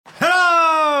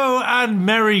and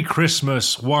Merry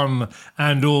Christmas, one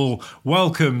and all.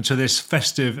 Welcome to this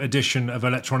festive edition of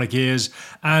Electronic Ears,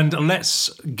 and let's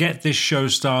get this show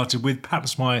started with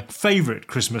perhaps my favourite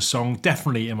Christmas song,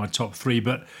 definitely in my top three,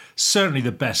 but certainly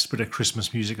the best bit of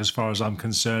Christmas music as far as I'm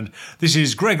concerned. This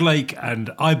is Greg Lake and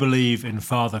I Believe in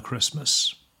Father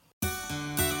Christmas.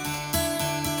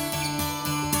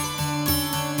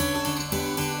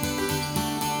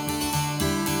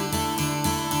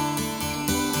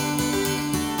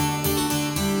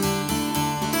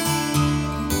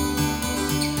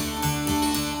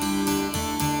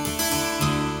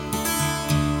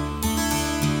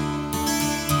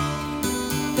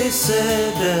 They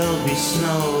said there'll be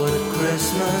snow at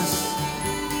Christmas.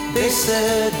 They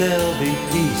said there'll be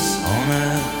peace on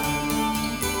earth.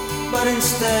 But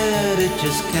instead it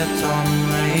just kept on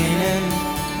raining,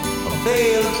 a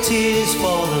veil of tears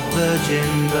for the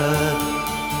virgin birth.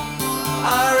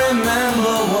 I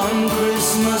remember one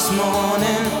Christmas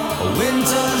morning, a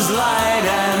winter's light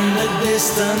and a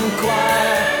distant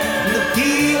choir, and the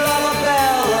peal of a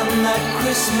bell and that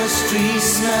Christmas tree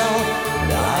smell,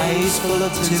 and eyes full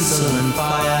of tinsel and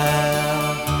fire.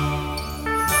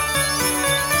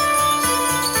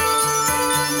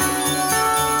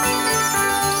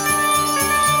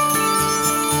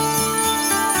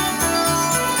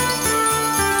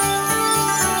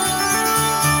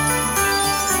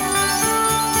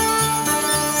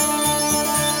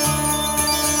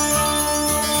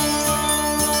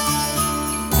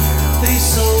 They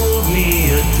sold me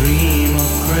a dream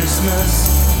of Christmas.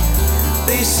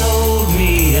 They sold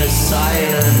me a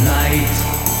silent night.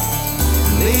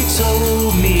 They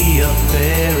told me a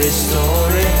fairy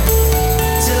story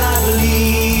till I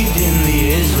believed in the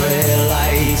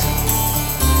Israelite.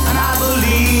 And I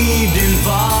believed in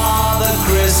Father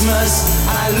Christmas,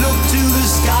 and I looked to the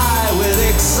sky with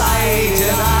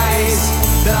excited eyes.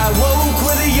 Then I woke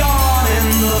with a yawn in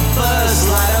the first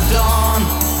light of dawn,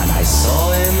 and I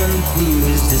saw him and through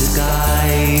his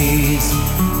disguise.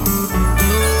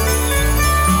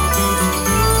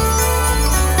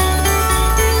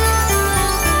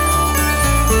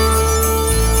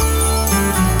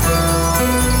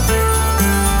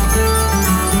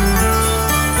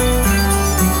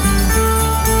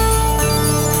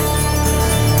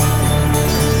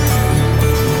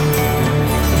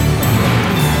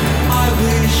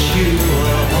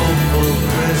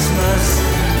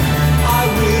 I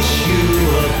wish you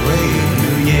a brave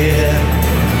new year.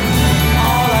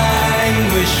 All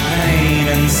anguish, pain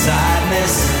and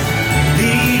sadness,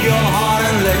 lead your heart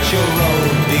and let your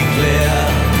road be clear.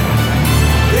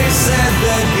 They said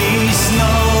there'd be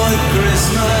snow at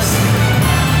Christmas.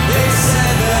 They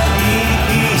said there'd be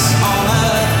peace on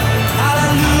earth.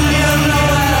 Hallelujah,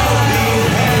 Noel, be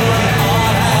heaven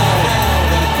on hell.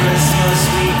 The Christmas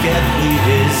we get, we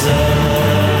deserve.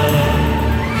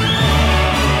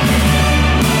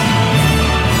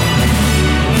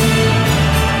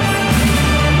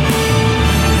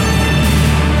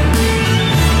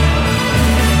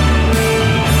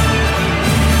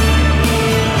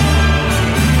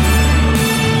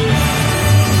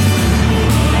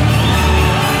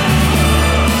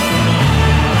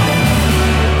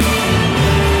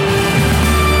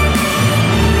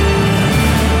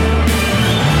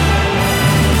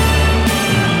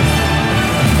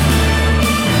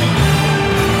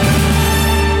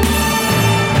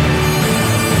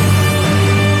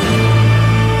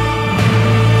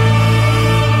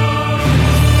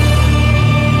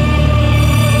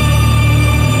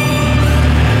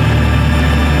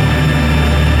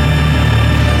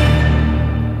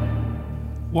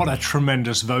 What a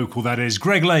tremendous vocal that is.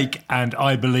 Greg Lake and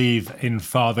I Believe in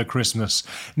Father Christmas.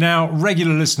 Now,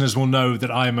 regular listeners will know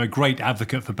that I am a great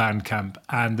advocate for Bandcamp,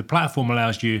 and the platform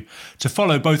allows you to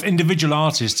follow both individual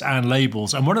artists and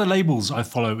labels. And one of the labels I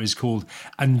follow is called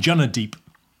Anjuna Deep.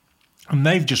 And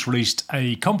they've just released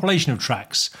a compilation of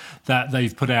tracks that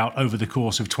they've put out over the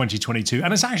course of 2022.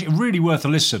 And it's actually really worth a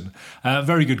listen.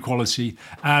 Very good quality.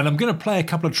 And I'm going to play a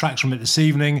couple of tracks from it this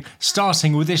evening,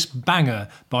 starting with this banger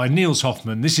by Niels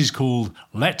Hoffman. This is called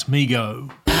Let Me Go.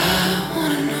 I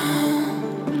wanna know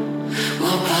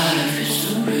what part of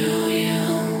it's the real you,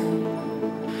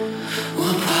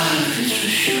 what part of it's for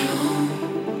sure.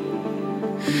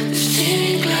 This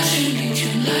tinted glass you need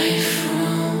your life from.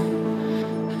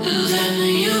 Lose that me,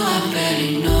 you I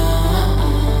barely know.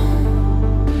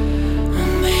 Or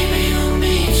maybe we'll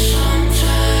meet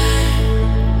sometime,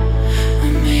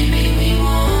 or maybe we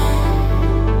won't.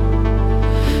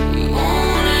 You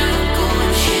won't ever go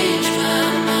and change my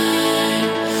mind.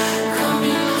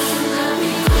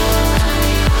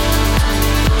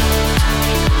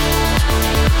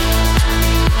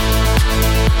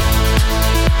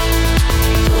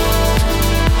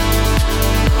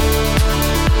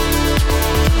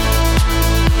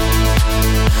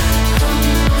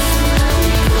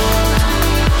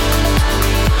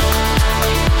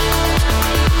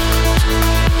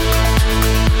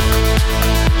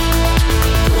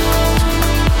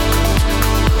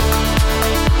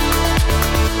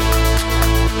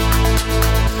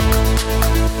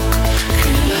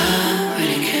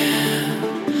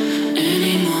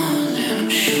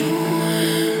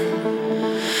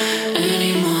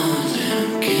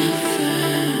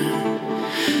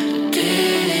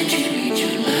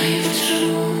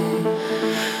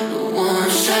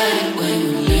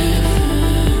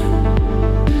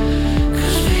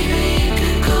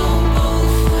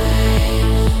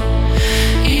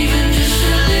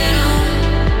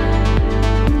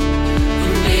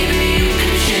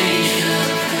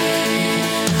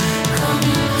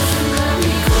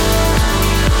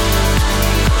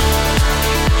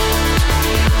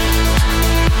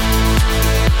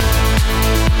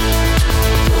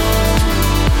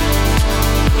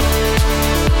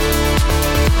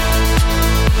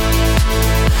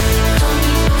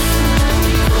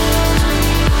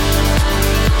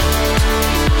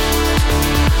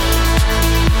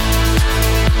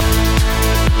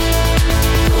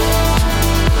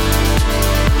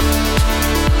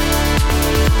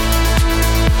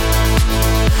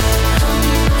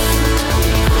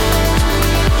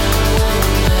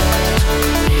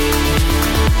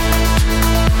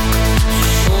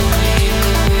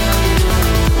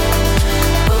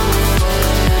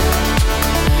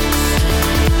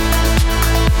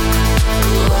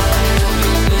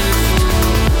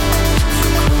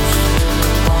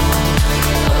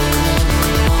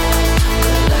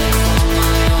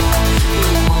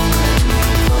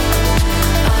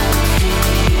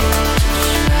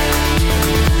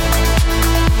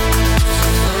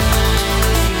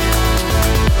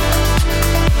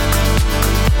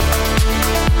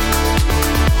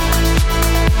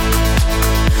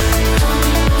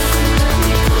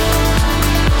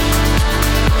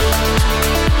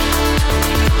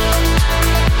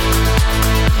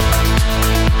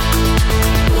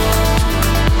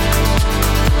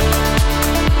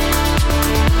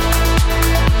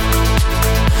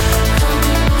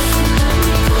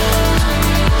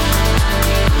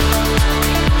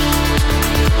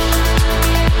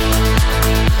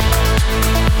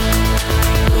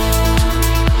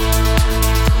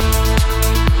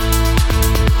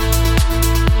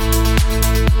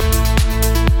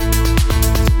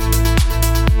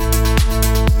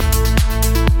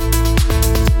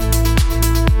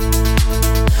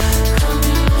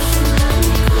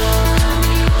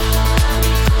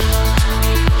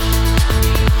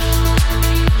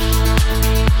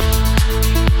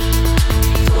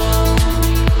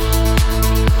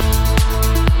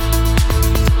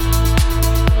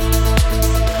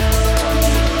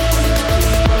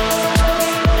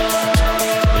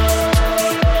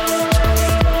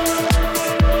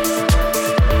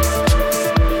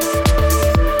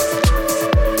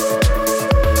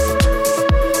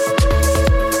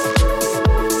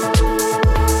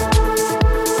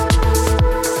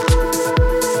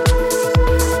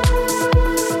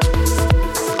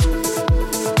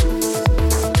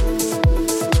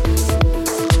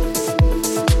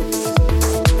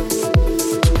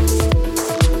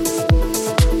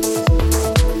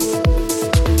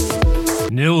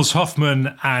 Miles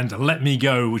Hoffman and Let Me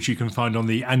Go, which you can find on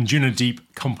the Anjuna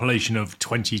Deep compilation of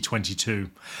 2022.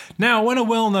 Now, when a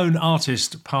well-known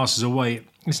artist passes away,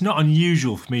 it's not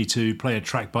unusual for me to play a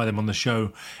track by them on the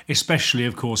show, especially,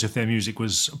 of course, if their music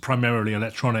was primarily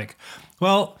electronic.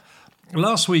 Well,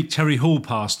 last week Terry Hall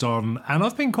passed on, and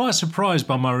I've been quite surprised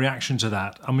by my reaction to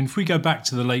that. I mean, if we go back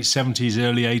to the late 70s,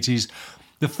 early 80s,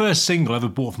 the first single I ever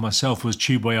bought for myself was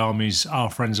Tubeway Army's Our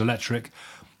Friends Electric.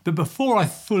 But before I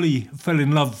fully fell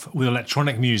in love with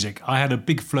electronic music, I had a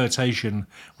big flirtation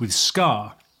with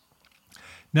ska.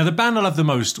 Now, the band I loved the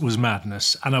most was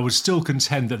Madness, and I would still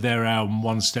contend that their album,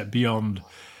 One Step Beyond,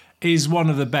 is one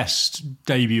of the best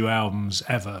debut albums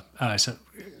ever. It's a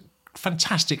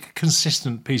fantastic,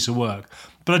 consistent piece of work.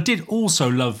 But I did also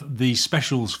love the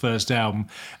Specials' first album,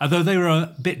 although they were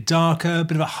a bit darker, a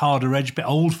bit of a harder edge, a bit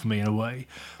old for me in a way.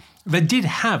 They did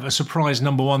have a surprise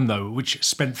number one, though, which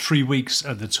spent 3 weeks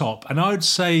at the top, and I would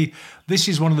say this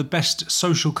is one of the best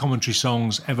social commentary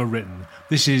songs ever written.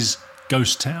 This is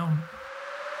Ghost Town.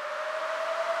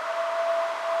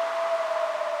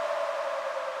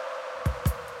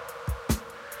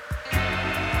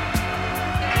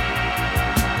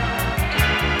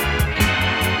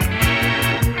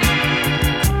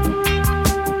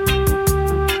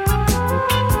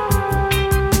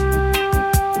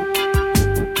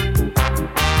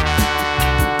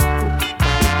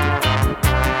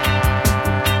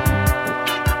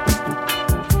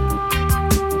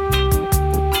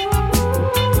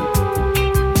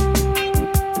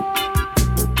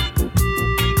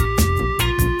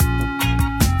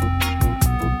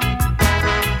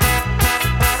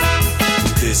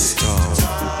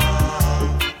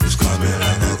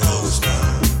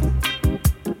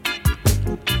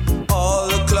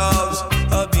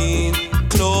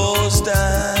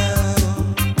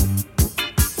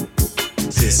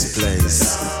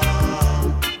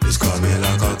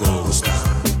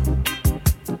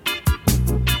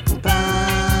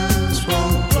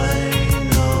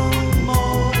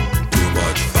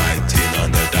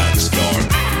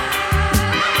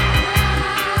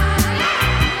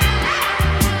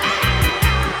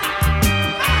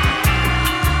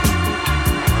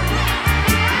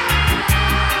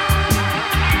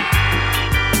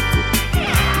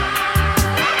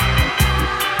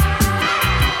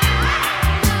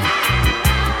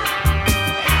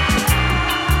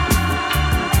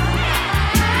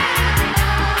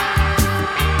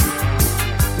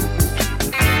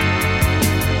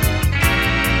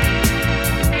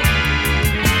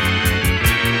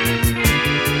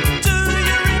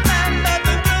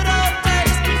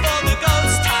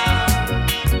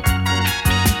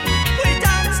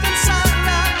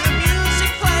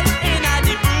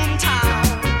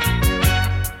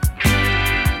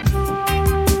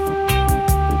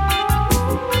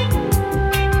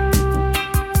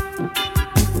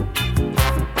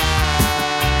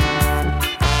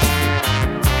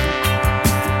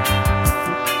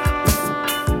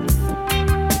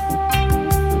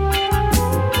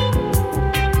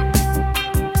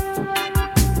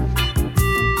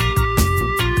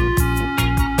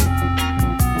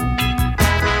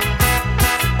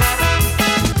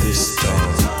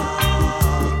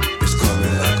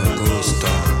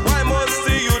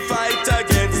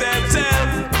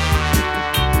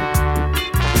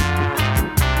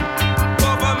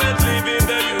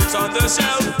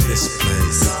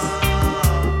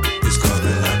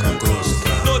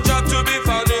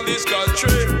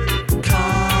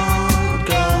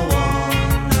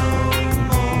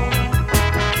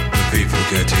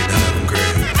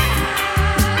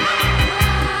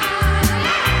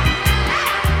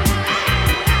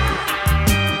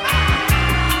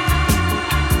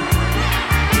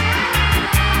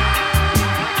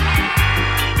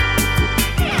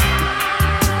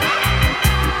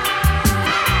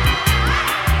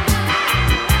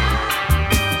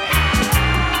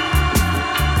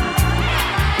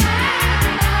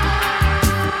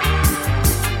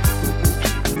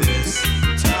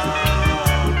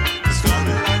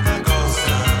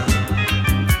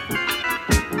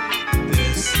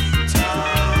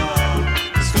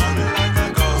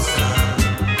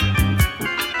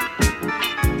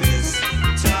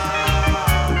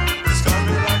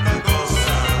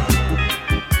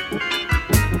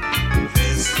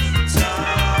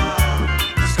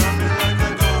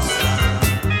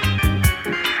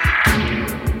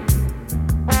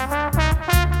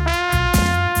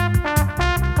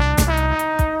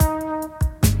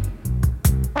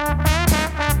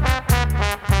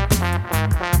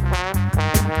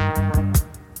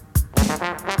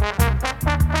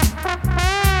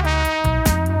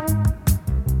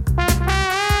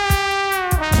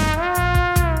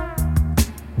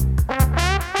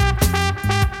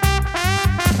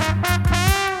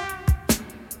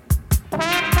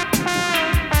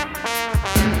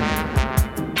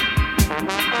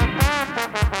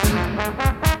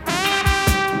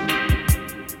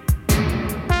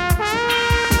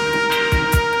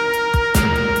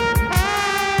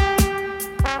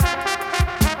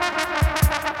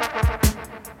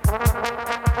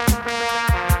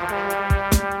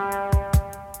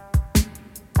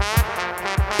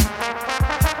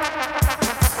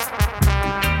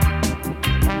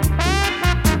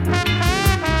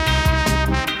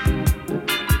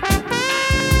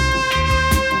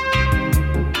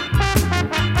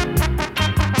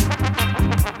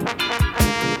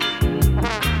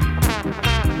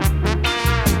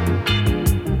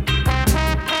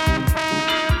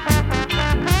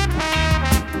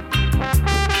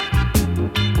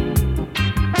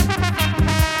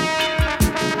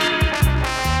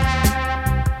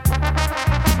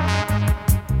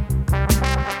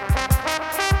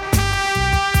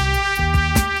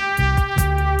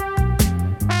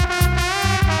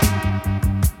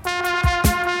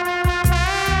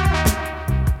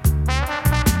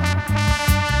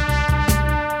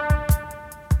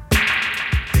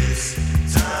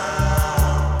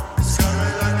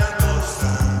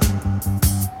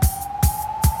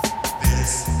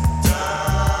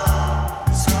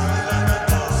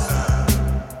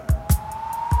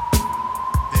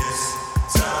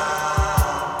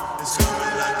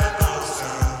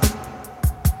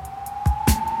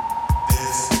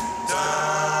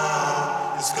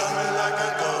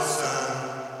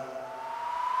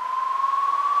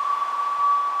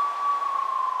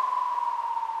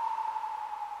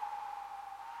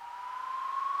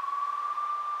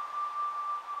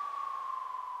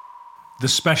 the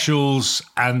specials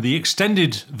and the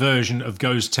extended version of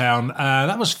Ghost Town.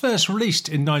 That was first released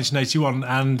in 1981,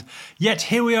 and yet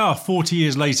here we are 40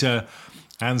 years later,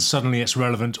 and suddenly it's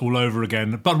relevant all over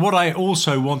again. But what I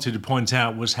also wanted to point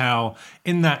out was how,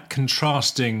 in that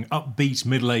contrasting, upbeat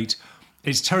middle eight,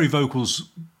 it's Terry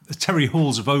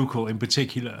Hall's vocal in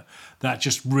particular that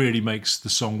just really makes the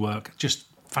song work. Just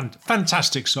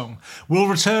fantastic song. We'll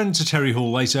return to Terry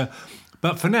Hall later,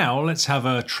 but for now, let's have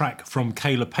a track from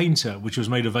Kayla Painter, which was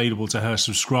made available to her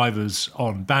subscribers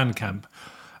on Bandcamp.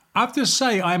 I have to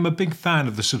say, I am a big fan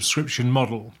of the subscription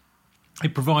model.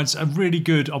 It provides a really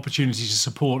good opportunity to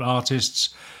support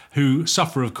artists who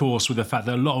suffer, of course, with the fact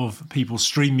that a lot of people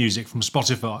stream music from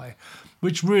Spotify,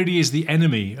 which really is the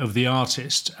enemy of the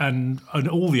artist and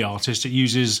all the artists it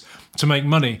uses to make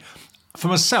money. For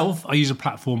myself, I use a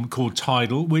platform called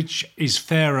Tidal, which is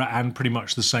fairer and pretty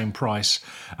much the same price.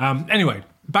 Anyway,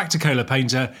 back to Kayla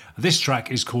Painter. This track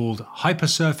is called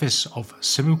Hypersurface of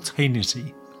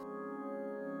Simultaneity.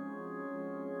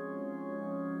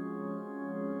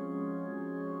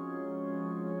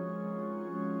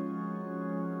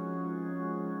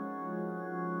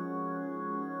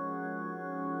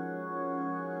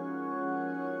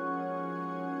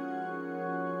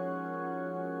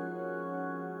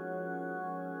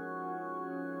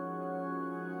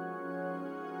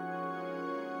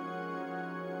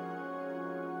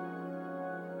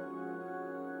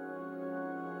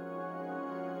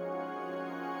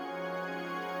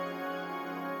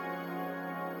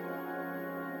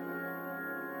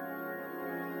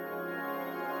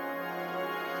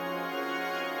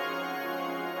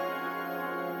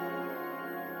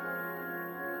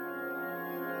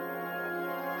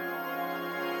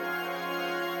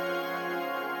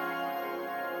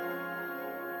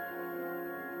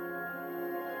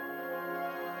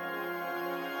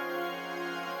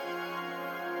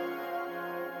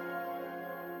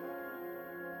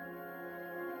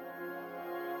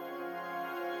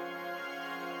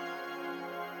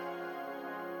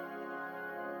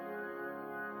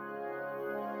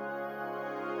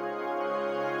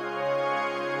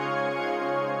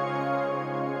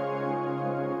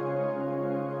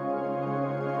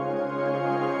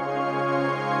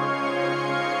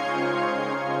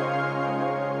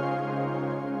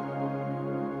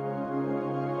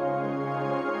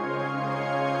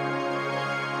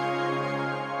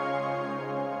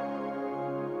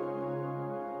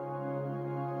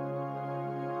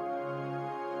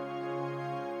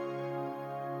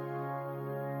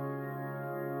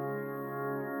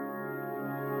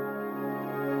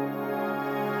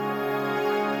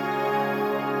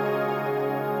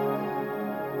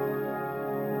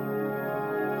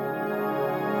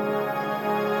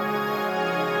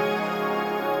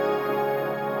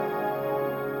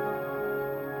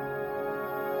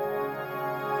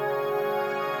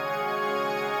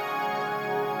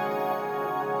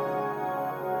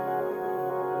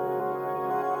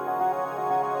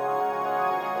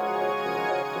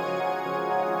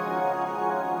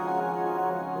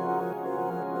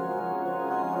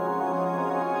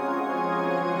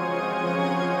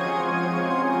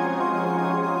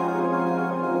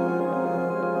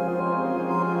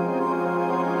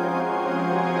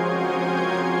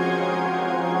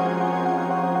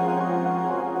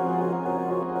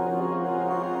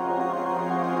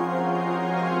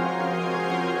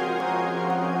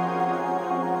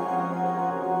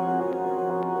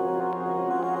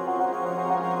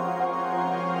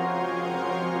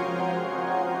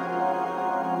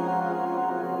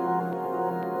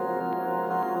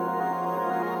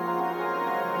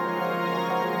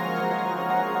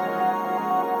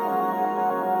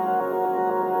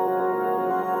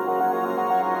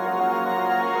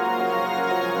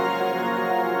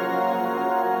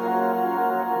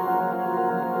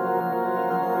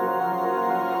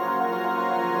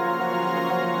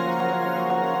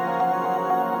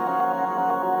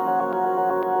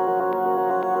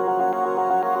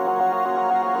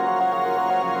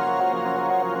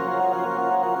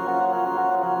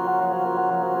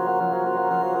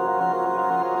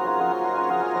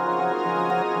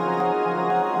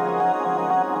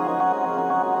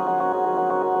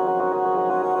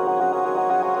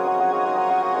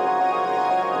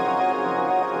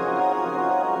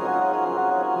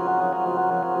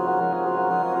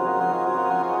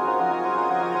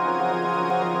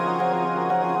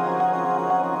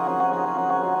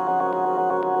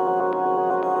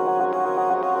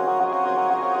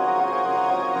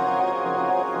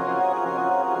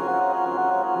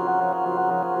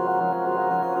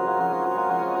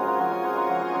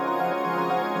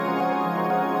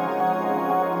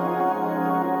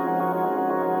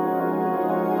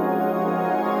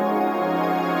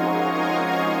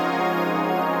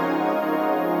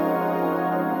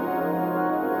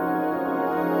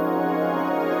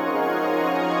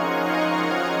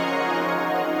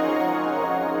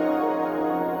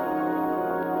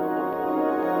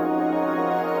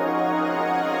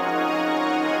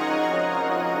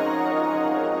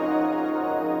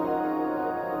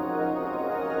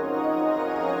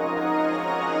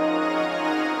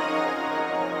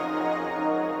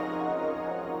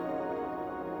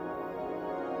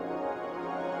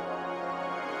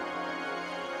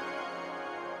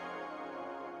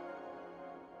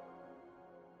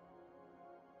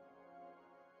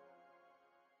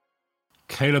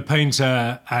 Kayla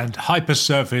Painter and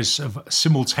Hypersurface of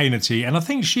Simultaneity. And I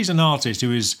think she's an artist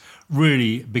who is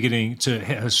really beginning to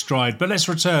hit her stride. But let's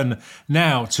return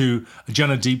now to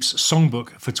Jana Deep's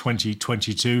songbook for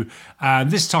 2022. And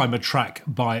this time a track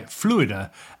by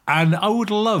Fluida. And I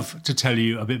would love to tell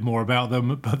you a bit more about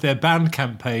them, but their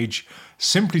Bandcamp page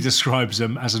simply describes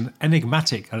them as an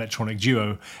enigmatic electronic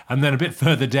duo, and then a bit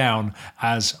further down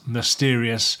as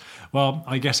mysterious. Well,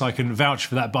 I guess I can vouch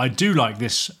for that, but I do like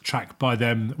this track by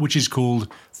them, which is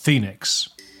called Phoenix.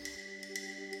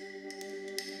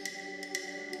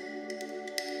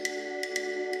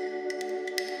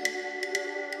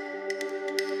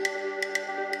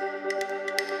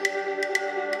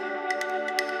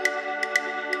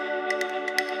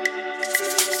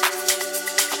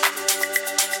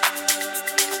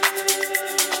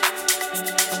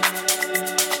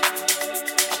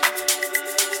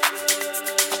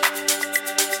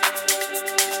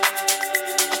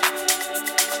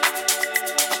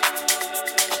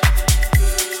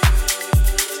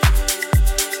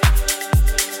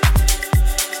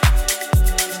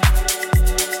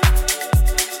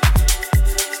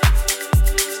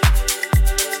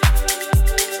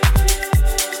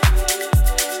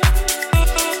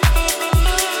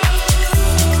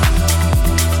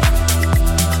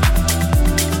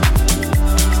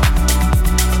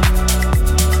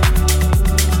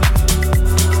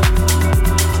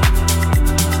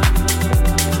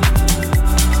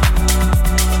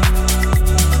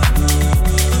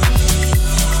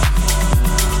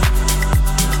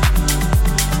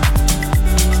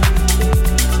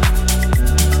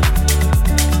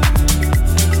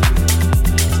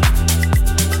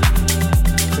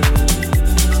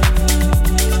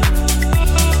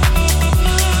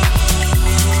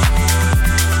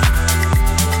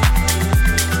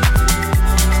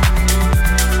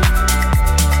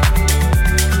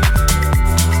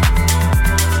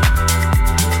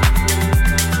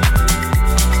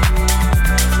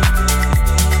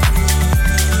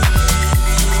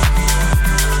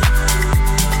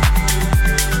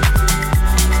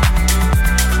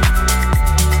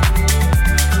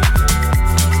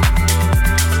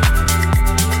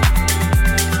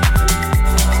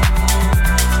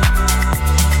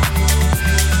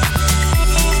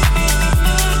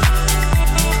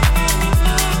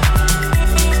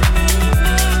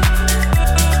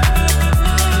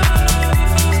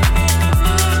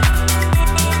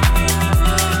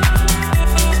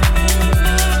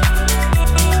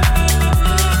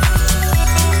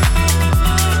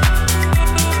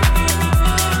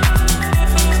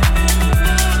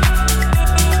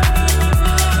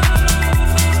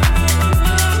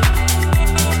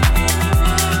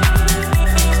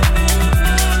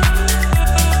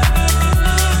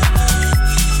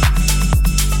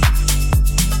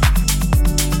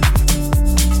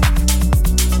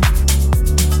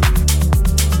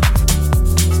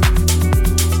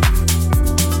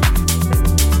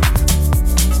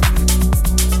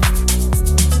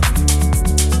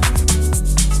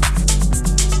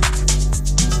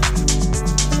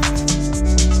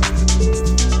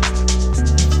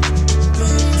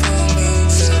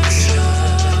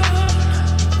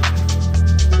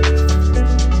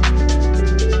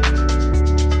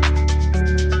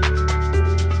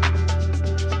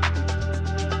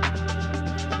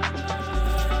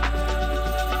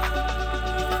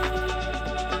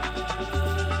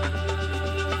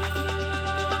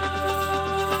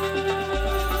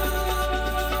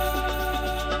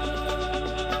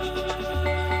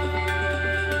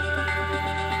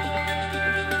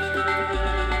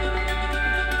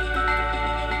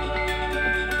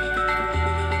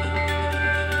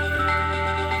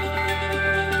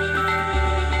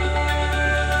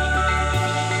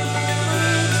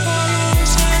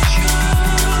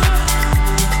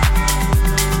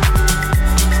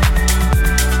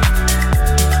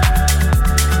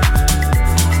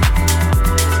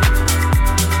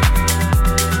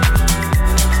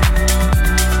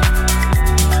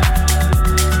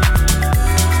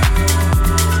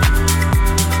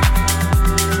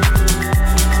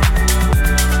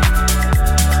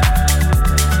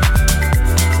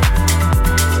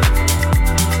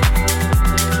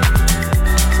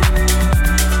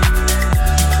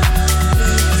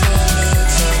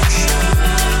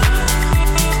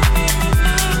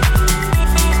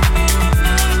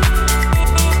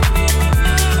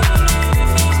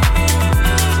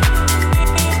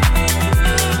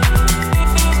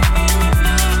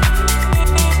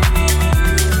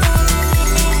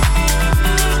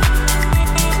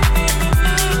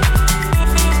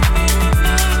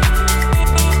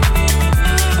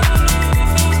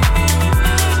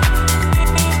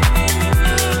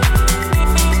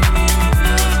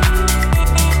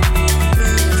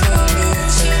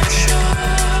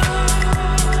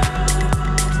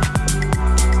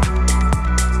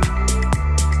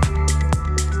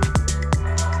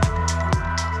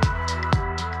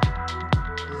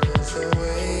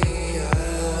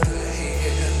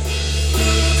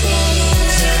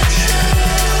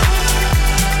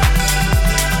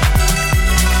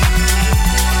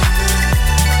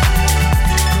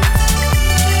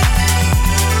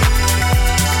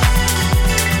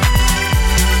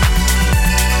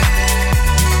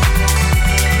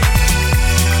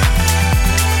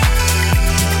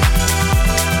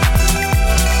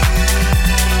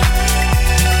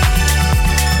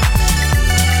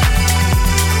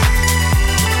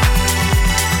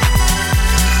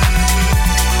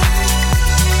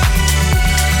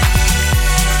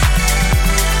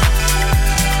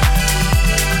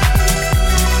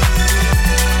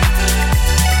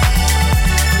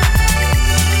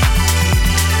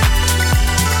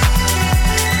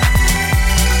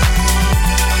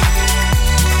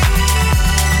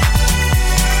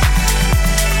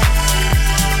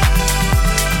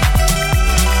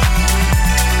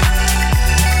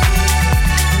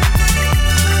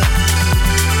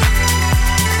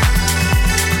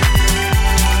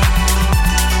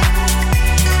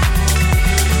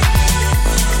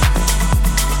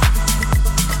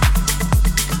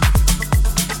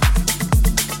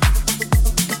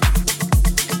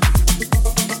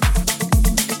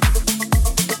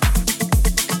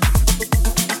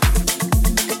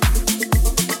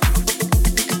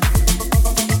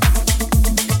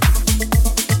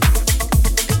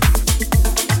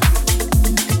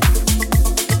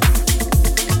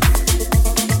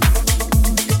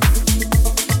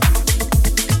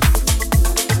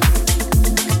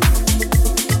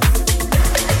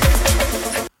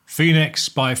 Phoenix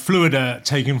by Fluida,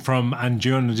 taken from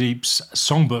Anjunadeep's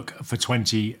songbook for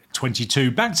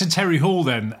 2022. Back to Terry Hall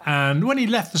then, and when he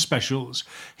left the Specials,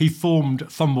 he formed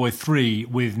Funboy 3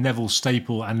 with Neville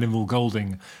Staple and Neville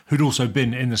Golding, who'd also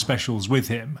been in the Specials with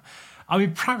him. I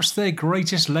mean, perhaps their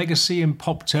greatest legacy in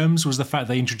pop terms was the fact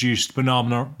they introduced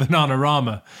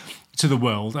Bananarama to the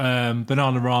world.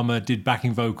 Bananarama did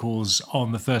backing vocals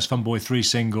on the first Funboy 3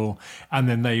 single, and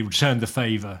then they returned the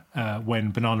favour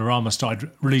when Bananarama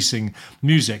started releasing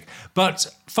music.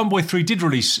 But Funboy 3 did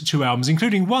release 2 albums,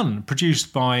 including one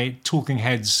produced by Talking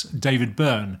Heads' David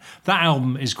Byrne. That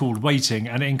album is called Waiting,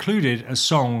 and it included a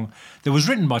song that was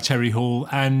written by Terry Hall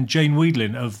and Jane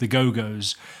Wiedlin of the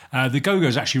Go-Go's. The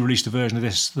Go-Go's actually released a version of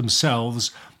this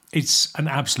themselves. It's an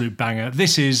absolute banger.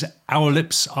 This is Our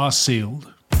Lips Are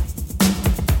Sealed.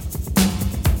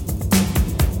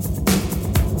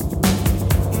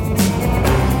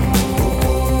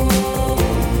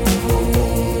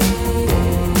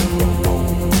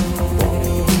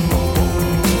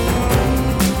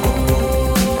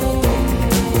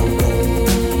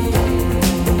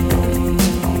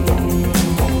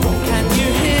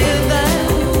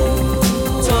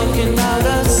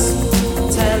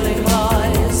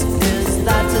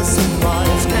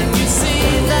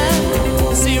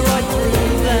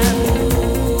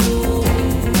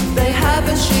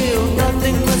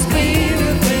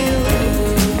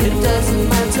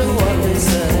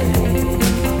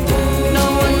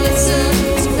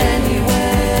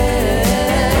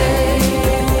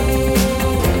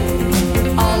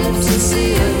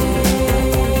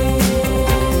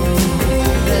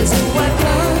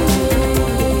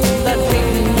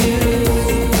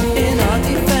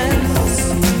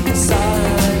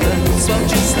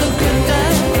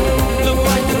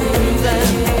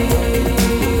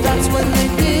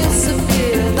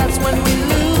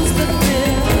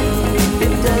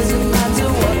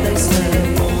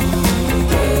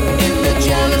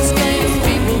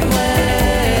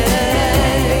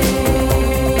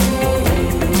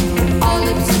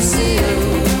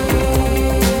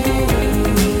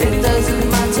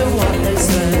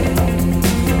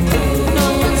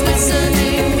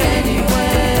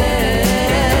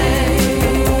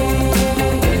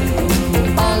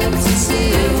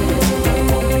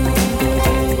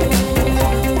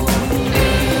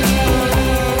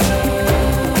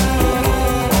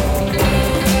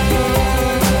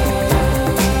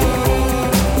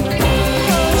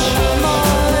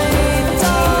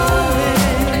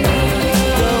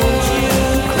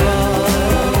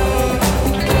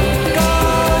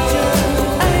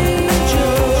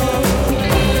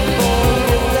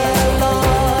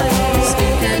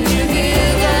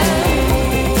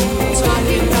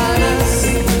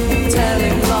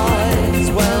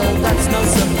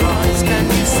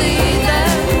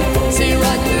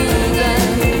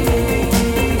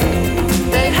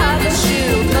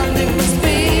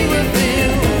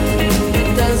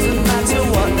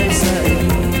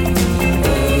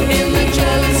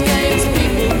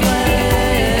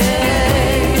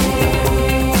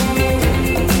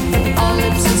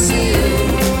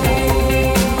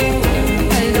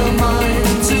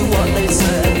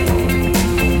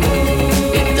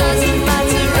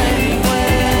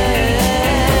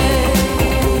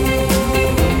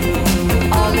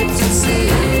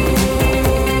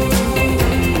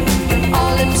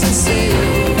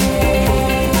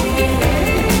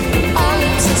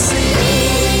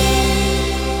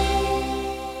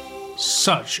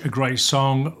 Such a great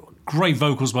song. Great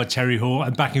vocals by Terry Hall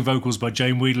and backing vocals by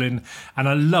Jane Wiedlin. And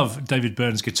I love David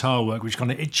Byrne's guitar work, which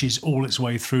kind of itches all its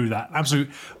way through that.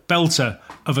 Absolute belter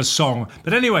of a song.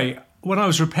 But anyway, when I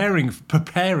was preparing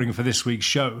for this week's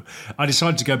show, I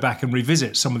decided to go back and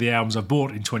revisit some of the albums I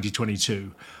bought in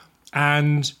 2022.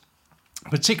 And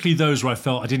particularly those where I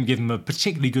felt I didn't give them a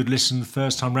particularly good listen the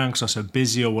first time round because I was so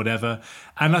busy or whatever.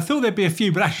 And I thought there'd be a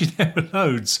few, but actually there were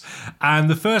loads. And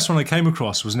the first one I came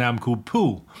across was an album called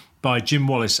Pool by Jim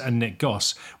Wallace and Nick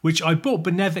Goss, which I bought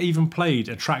but never even played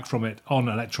a track from it on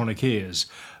Electronic Ears.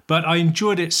 But I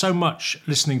enjoyed it so much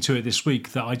listening to it this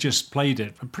week that I just played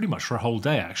it pretty much for a whole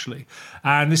day, actually.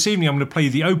 And this evening I'm going to play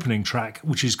the opening track,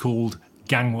 which is called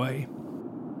Gangway.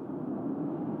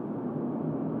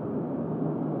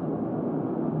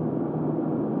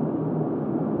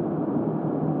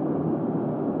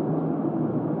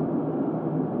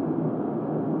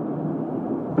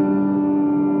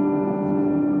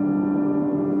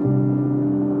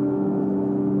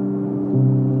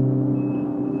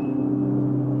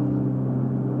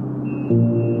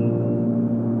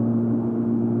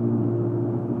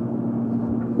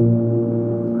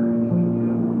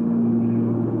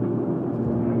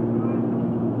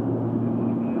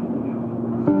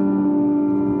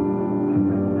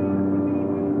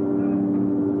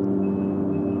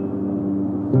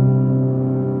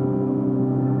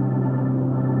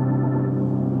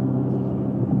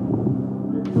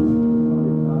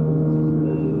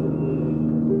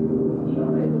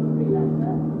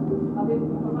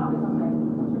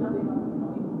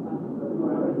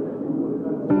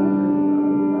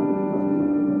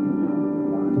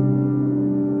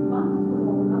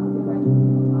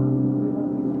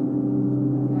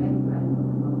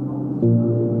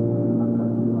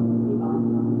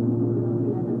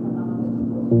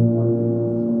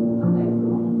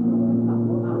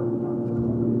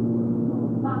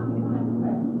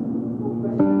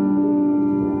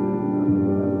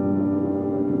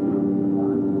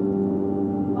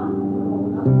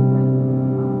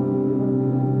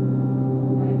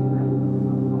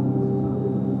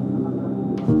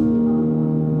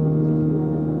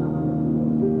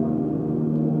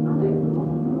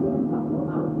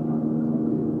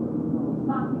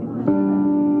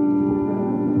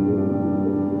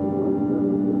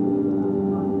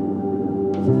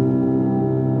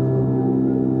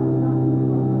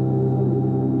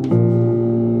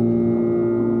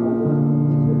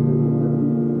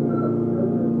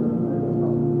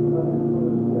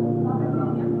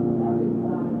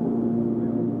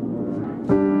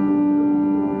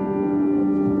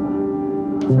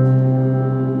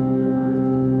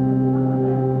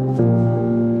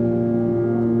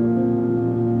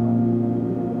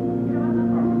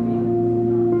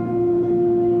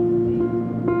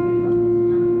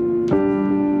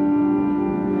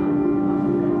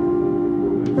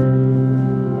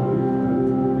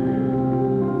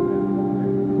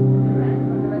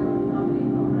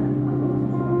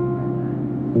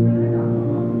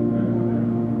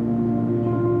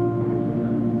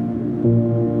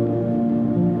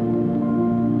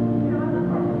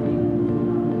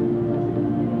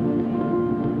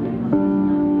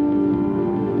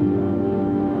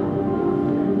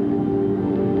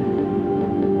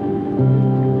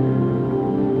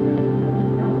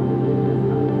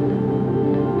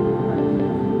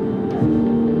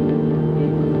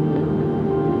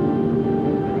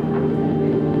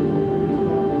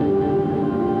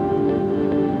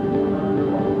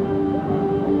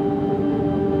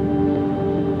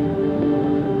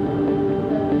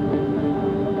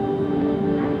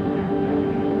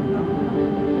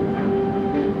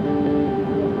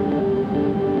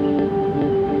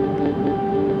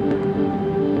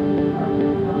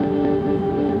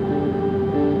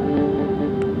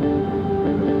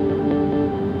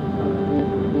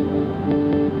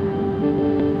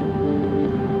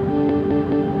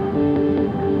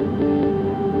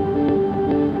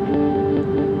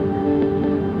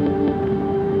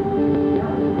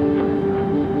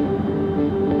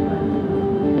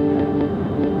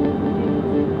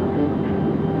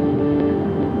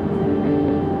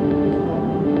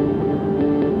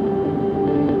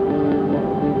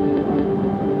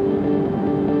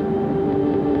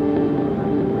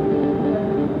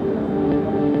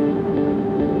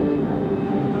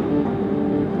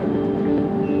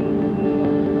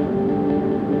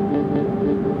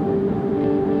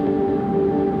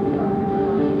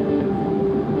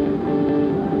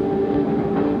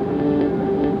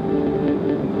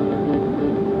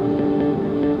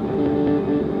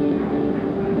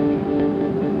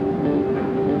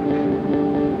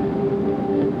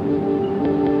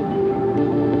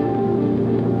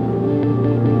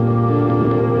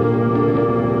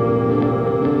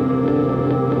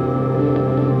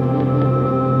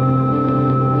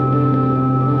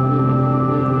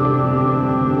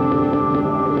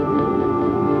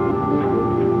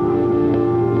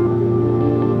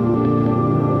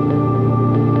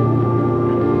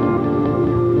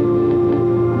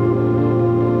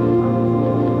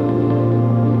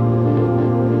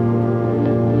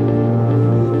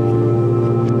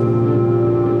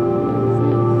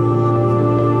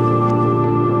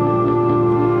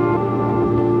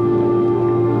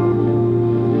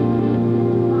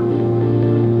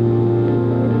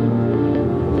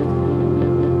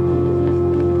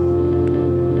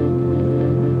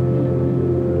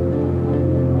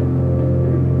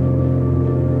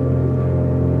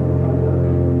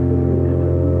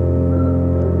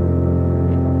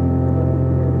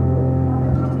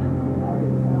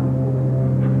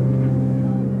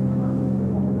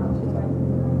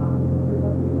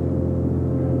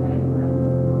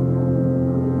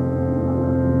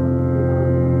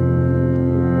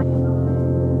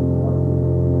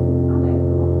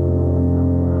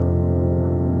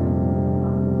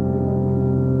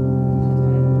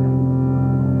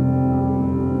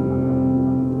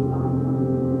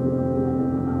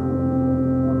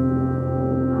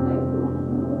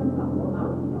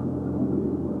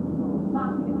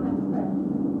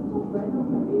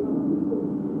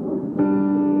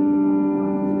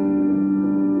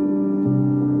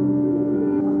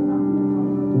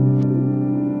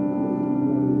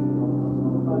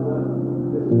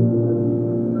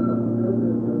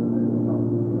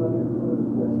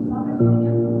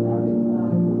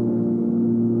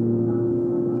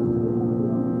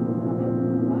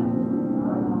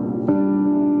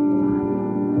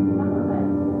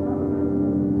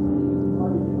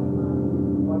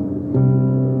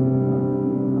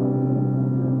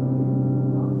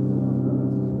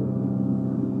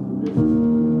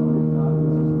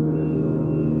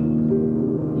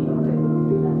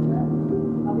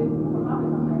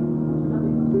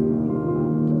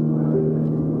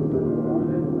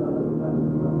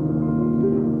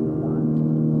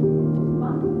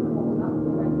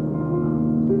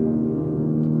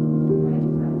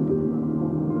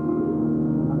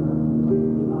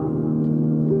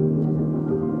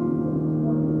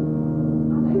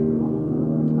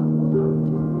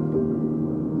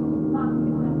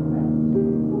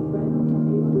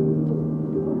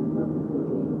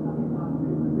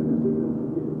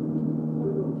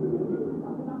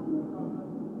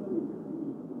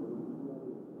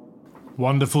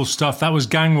 Wonderful stuff. That was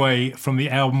Gangway from the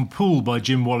album Pool by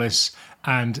Jim Wallace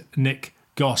and Nick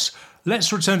Goss.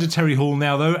 Let's return to Terry Hall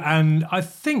now, though, and I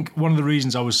think one of the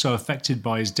reasons I was so affected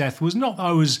by his death was not that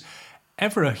I was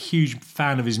ever a huge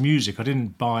fan of his music. I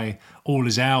didn't buy all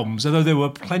his albums, although there were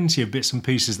plenty of bits and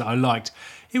pieces that I liked.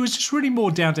 It was just really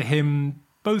more down to him,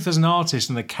 both as an artist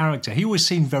and a character. He always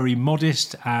seemed very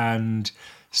modest and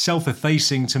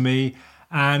self-effacing to me,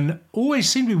 and always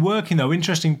seemed to be working, though,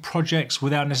 interesting projects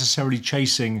without necessarily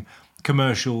chasing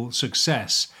commercial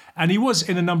success. And he was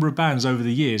in a number of bands over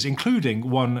the years, including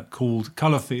one called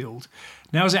Colourfield.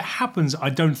 Now, as it happens, I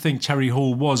don't think Terry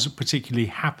Hall was particularly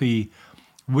happy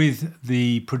with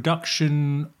the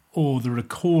production or the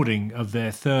recording of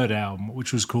their third album,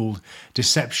 which was called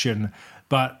Deception.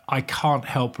 But I can't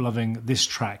help loving this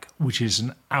track, which is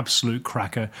an absolute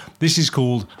cracker. This is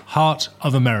called Heart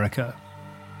of America.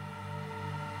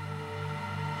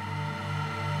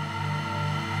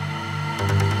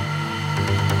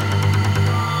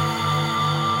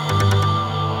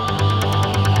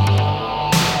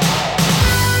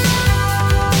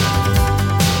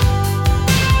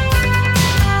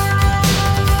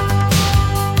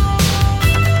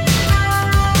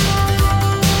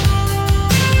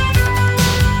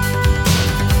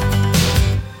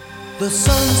 The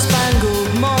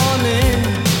sun-spangled morning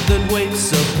that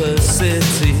wakes up a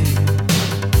city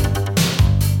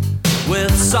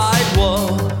with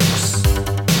sidewalks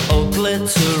of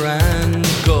glitter and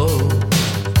gold.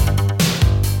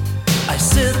 I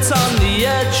sit on the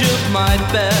edge of my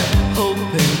bed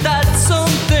hoping that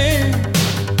something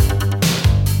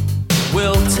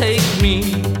will take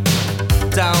me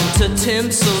down to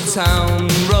Tinseltown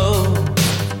Road.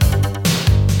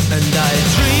 And I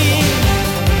dream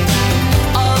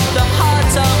the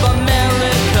heart of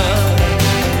America,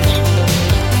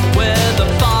 where the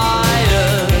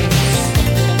fires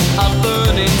are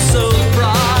burning so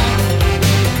bright,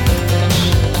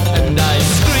 and I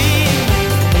scream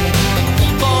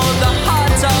for the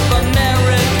heart of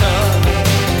America,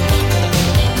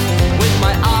 with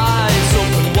my eyes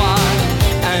open wide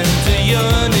and a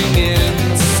yearning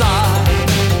inside.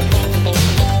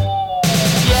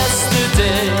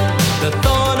 Yesterday, the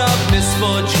thorn of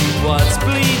misfortune was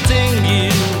bleeding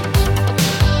you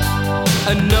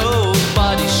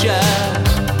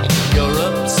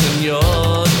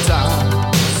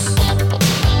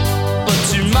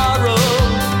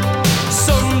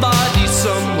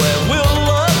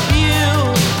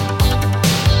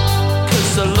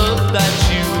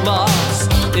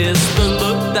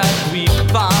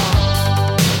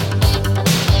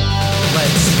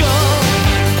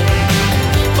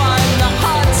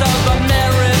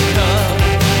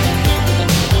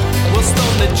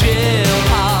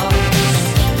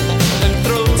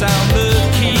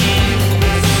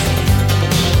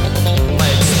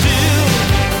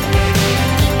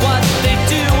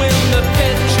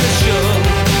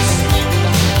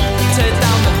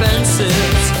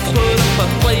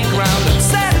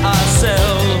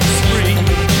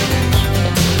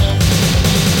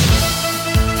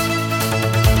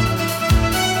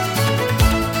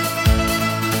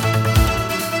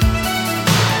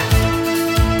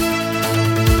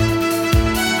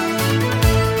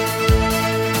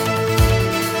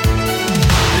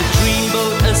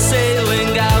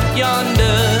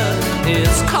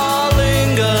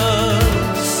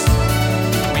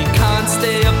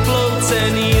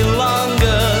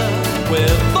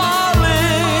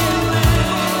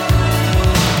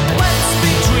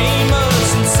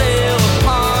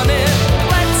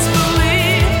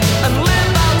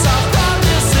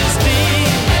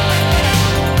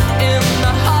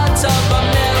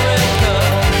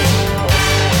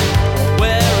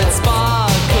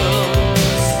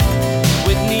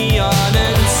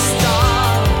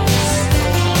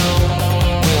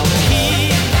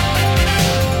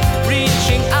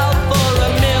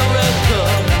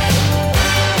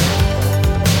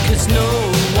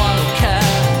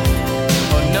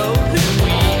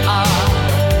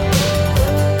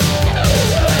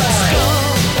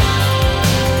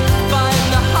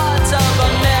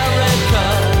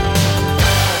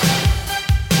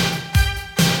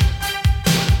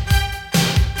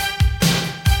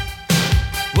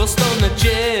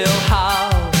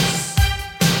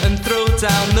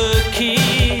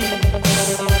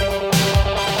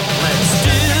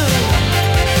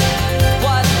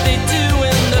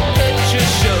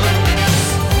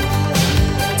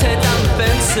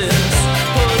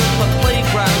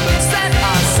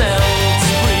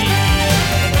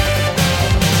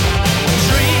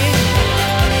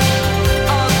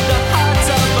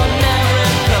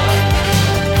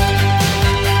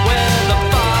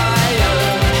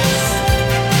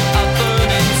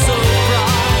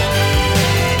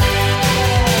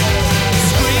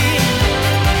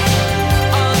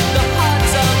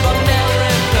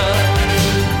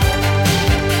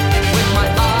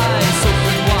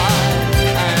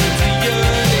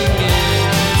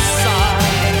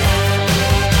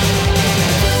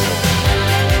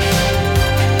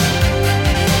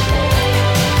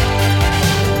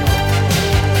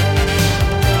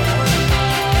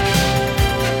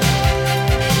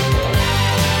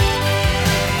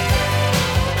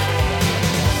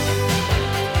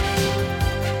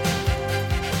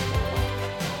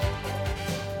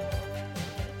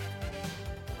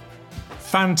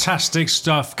Fantastic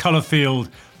stuff, Colourfield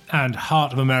and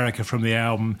Heart of America from the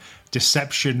album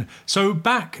Deception. So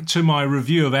back to my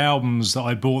review of albums that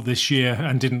I bought this year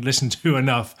and didn't listen to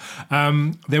enough.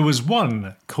 There was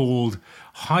one called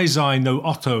Heizai no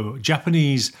Otto,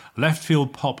 Japanese left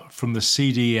field pop from the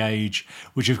CD age,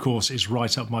 which of course is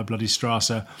right up my bloody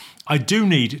Strasse. I do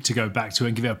need to go back to it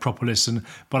and give it a proper listen,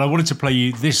 but I wanted to play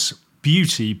you this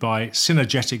beauty by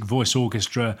Synergetic Voice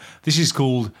Orchestra. This is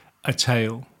called A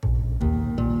Tale.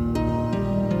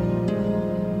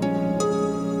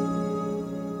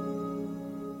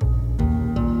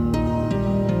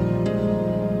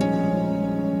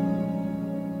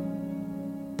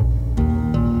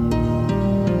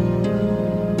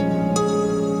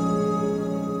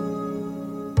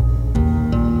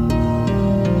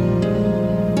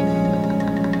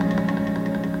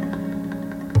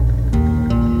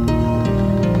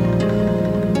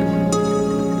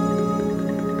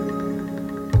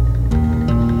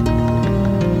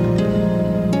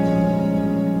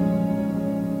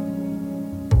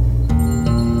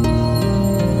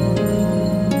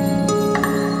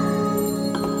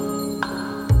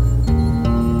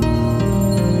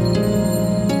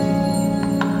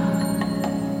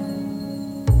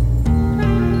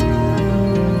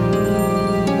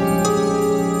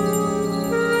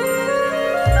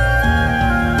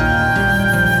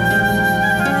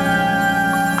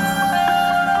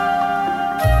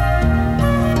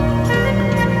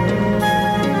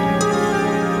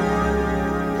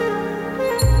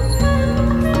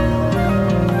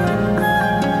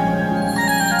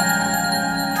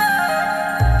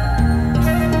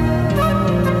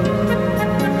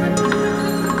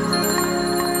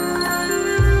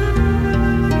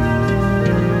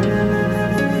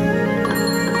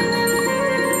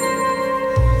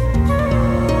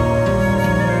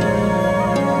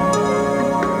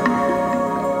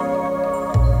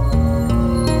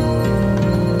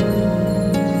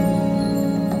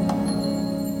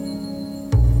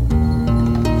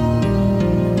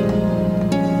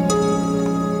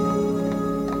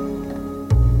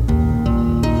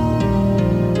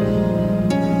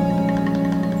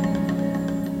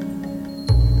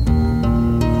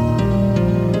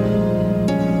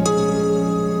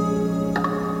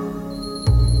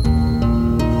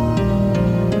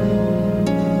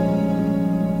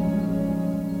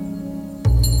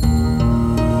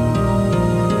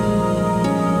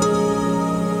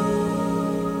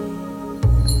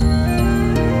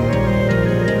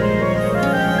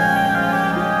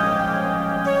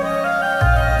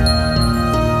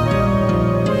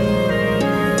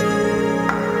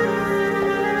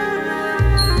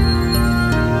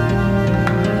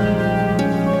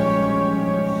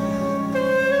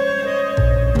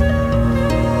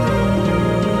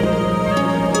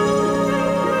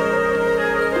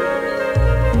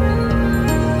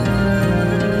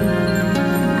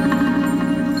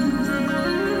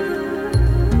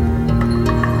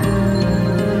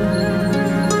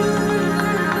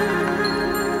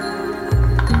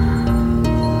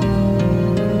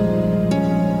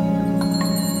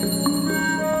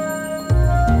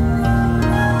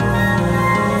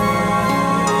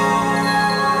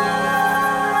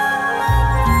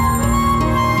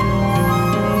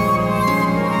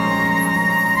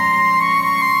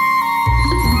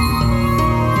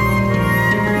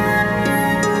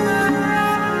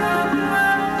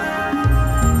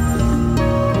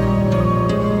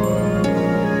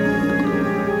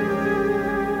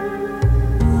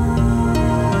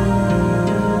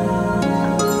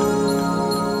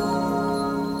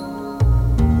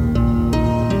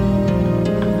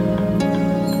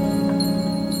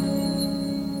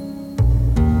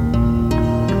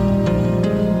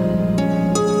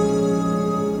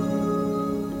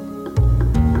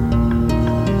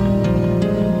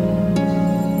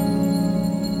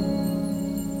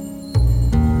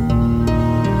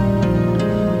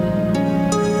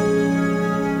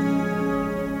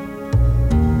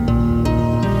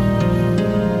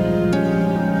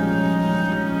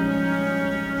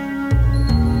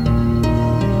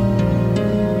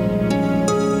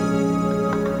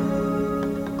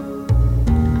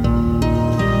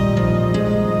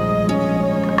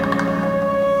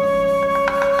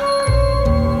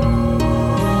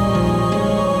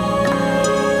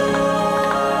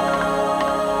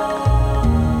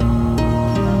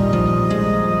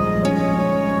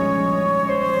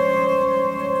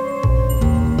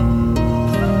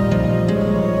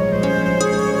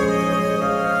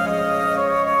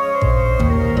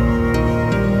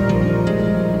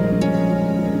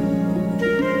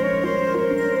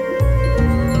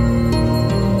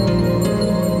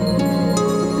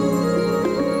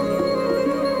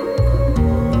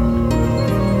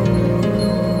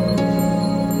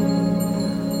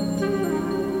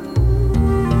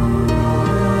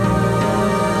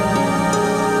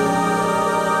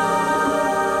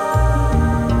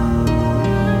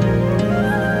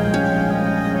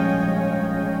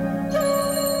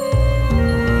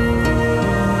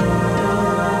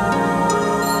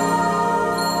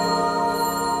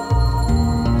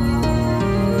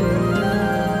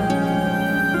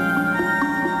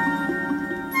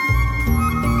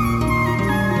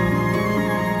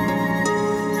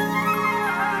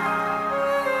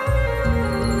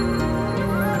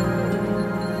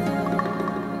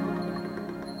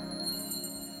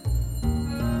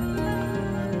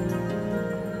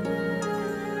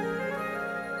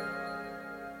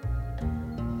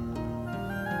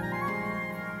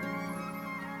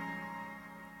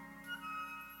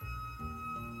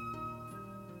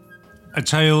 A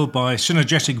Tale by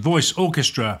Synergetic Voice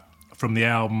Orchestra from the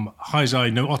album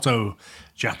Heisei no Oto,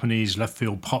 Japanese left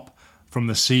field pop from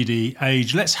the CD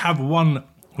age. Let's have one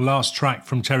last track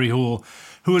from Terry Hall,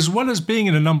 who, as well as being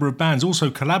in a number of bands, also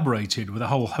collaborated with a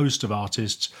whole host of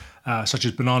artists, such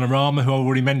as Bananarama, who I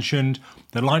already mentioned,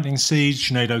 The Lightning Seeds,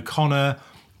 Sinead O'Connor,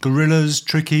 Gorillaz,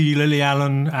 Tricky, Lily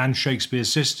Allen, and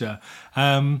Shakespeare's Sister.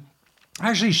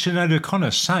 Actually, Sinead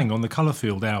O'Connor sang on the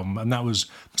Colourfield album, and that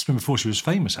must have been before she was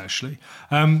famous, actually.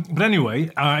 But anyway,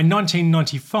 in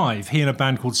 1995, he and a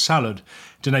band called Salad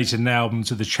donated an album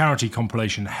to the charity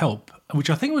compilation Help, which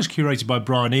I think was curated by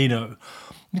Brian Eno.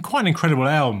 Quite an incredible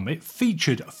album. It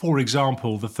featured, for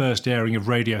example, the first airing of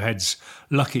Radiohead's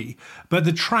Lucky, but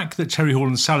the track that Terry Hall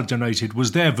and Salad donated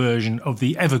was their version of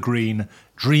the evergreen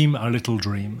Dream a Little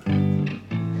Dream.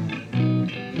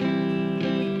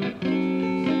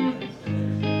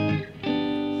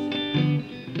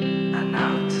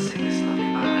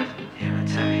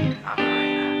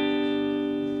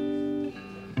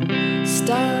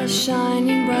 Stars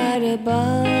shining bright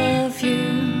above you.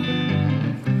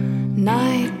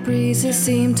 Night breezes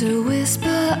seem to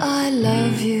whisper I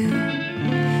love you.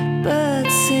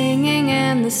 Birds singing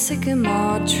in the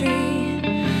sycamore tree.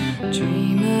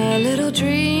 Dream a little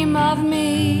dream of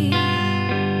me.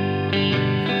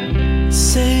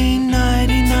 Say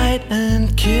nighty night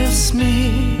and kiss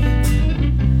me.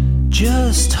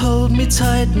 Just hold me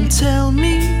tight and tell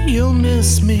me you'll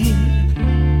miss me.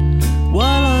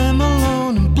 While I'm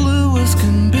alone and blue as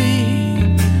can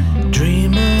be,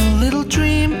 dream a little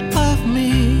dream of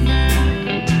me.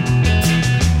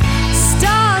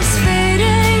 Stars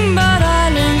fading, but I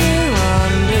linger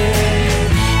on, dear.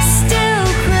 Still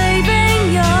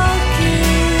craving your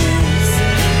kiss.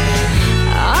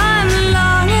 I'm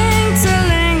longing to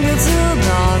linger till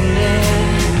dawn, dear.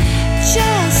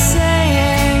 Just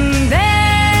saying this.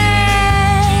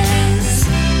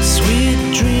 Sweet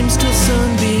dreams till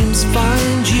sunbeams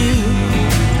find you.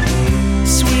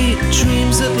 Sweet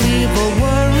dreams that leave all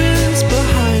worries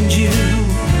behind you.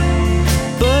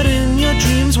 But in your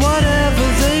dreams, whatever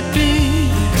they be,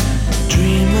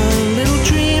 dream a little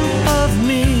dream of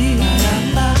me.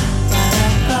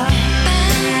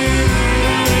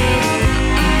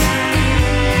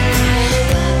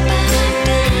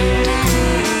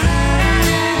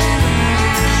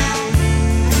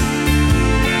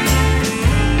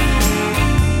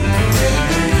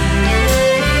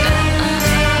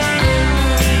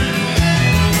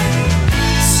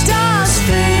 Stars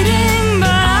fading, but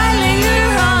I linger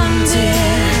on,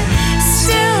 dear.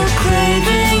 Still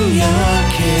craving your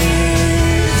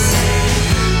kiss.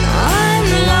 I'm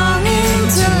longing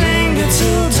to linger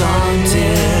till dawn,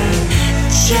 dear.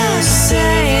 Just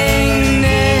saying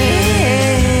this.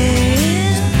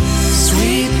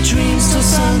 Sweet dreams till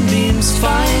sunbeams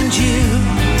find you.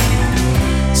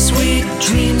 Sweet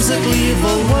dreams that leave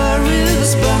all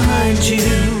worries behind you.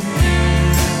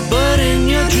 But in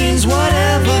your dreams,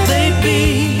 whatever they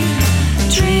be,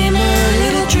 dream a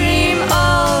little dream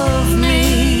of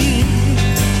me.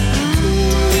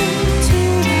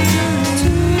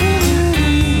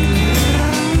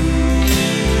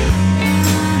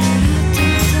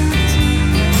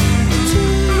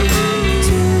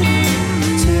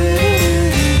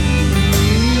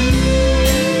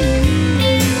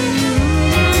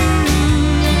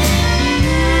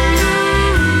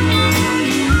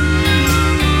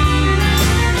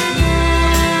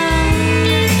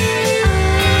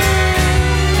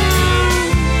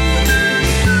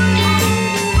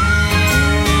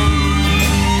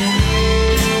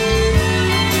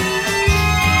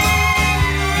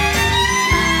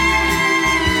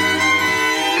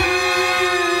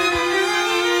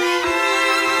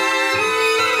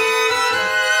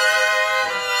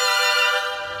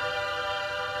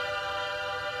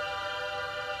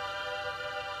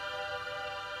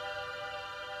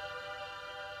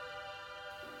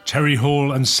 Terry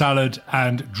Hall and Salad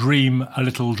and Dream a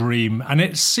Little Dream. And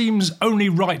it seems only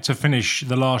right to finish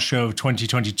the last show of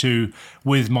 2022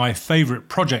 with my favourite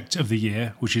project of the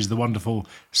year, which is the wonderful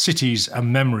Cities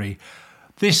and Memory.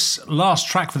 This last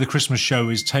track for the Christmas show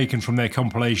is taken from their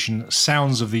compilation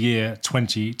Sounds of the Year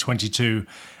 2022,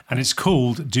 and it's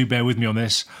called, do bear with me on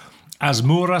this, As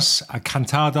Muras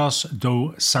Cantadas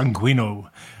do Sanguino.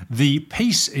 The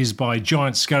piece is by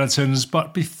Giant Skeletons,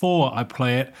 but before I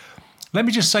play it, let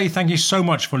me just say thank you so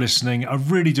much for listening. I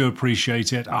really do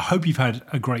appreciate it. I hope you've had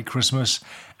a great Christmas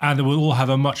and that we'll all have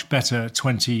a much better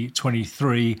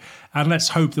 2023. And let's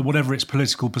hope that whatever its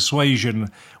political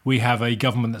persuasion, we have a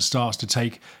government that starts to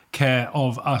take care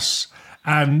of us.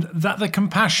 And that the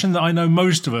compassion that I know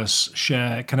most of us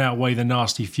share can outweigh the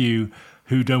nasty few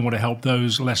who don't want to help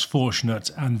those less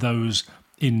fortunate and those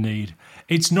in need.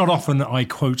 It's not often I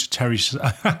quote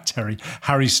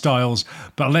Harry Styles,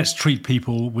 but let's treat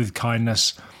people with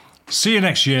kindness. See you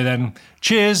next year then.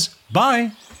 Cheers.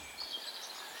 Bye.